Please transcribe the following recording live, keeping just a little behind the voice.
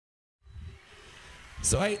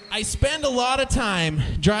So I spend a lot of time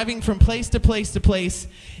driving from place to place to place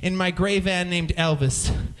in my gray van named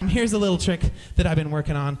Elvis. And here's a little trick that I've been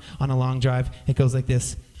working on a long drive. It goes like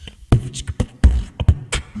this.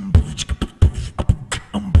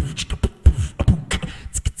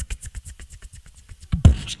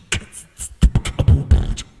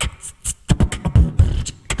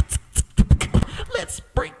 Let's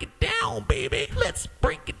break it down, baby. Let's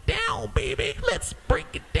break it down, baby. Let's break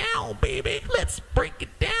it down, baby. Let's break it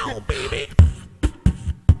down, baby.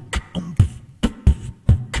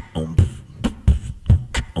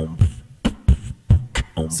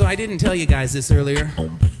 So I didn't tell you guys this earlier,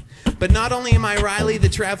 but not only am I Riley the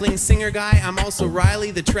traveling singer guy, I'm also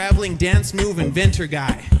Riley the traveling dance move inventor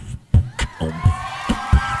guy.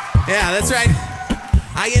 Yeah, that's right.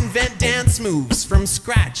 I invent dance moves from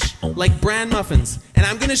scratch, like bran muffins. And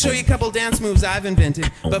I'm gonna show you a couple dance moves I've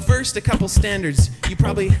invented. But first, a couple standards you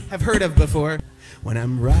probably have heard of before. When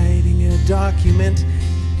I'm writing a document,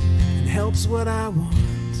 it helps what I want.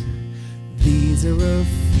 These are a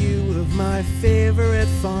few of my favorite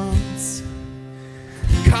fonts.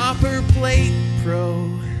 Copper Plate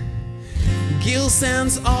Pro, Gill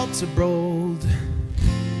Sans Ultra Bold,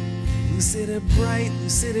 Lucida Bright,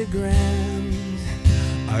 Lucida Grand.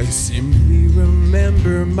 I simply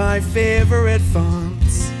remember my favorite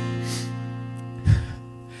fonts,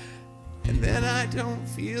 and then I don't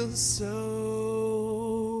feel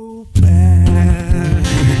so bad.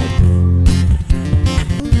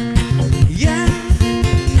 Yeah.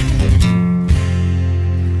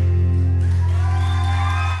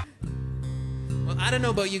 Well, I don't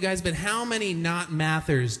know about you guys, but how many not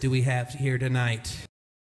mathers do we have here tonight?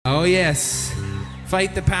 Oh yes,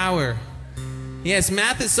 fight the power. Yes,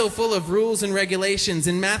 math is so full of rules and regulations.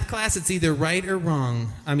 In math class, it's either right or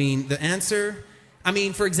wrong. I mean, the answer,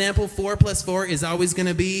 for example, 4 plus 4 is always going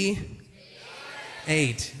to be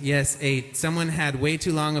 8. Yes, 8. Someone had way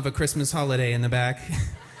too long of a Christmas holiday in the back.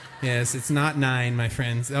 Yes, it's not 9, my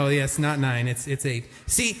friends. Oh, yes, not 9. It's 8.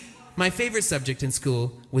 See, my favorite subject in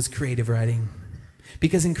school was creative writing.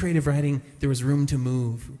 Because in creative writing, there was room to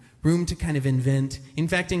move, room to kind of invent. In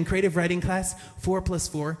fact, in creative writing class, 4 plus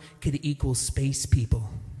 4 could equal space people.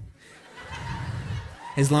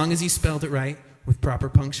 As long as you spelled it right with proper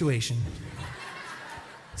punctuation.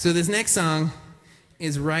 So this next song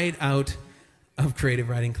is right out of creative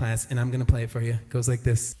writing class, and I'm going to play it for you. It goes like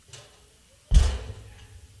this.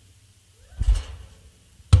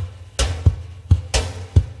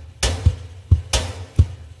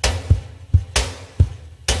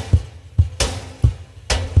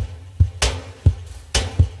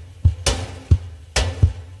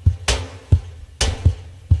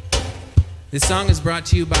 This song is brought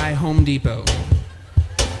to you by Home Depot.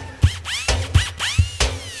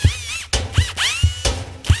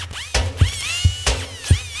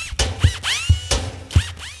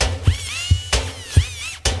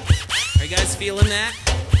 Are you guys feeling that?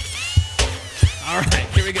 All right,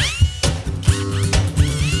 here we go.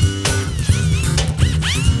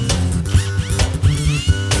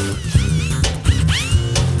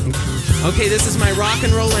 Okay, this is my rock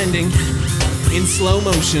and roll ending in slow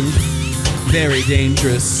motion. Very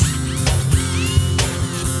dangerous.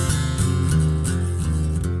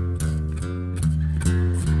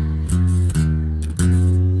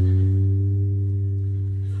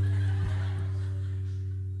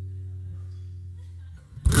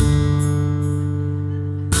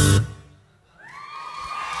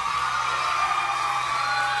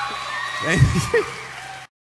 Thank you.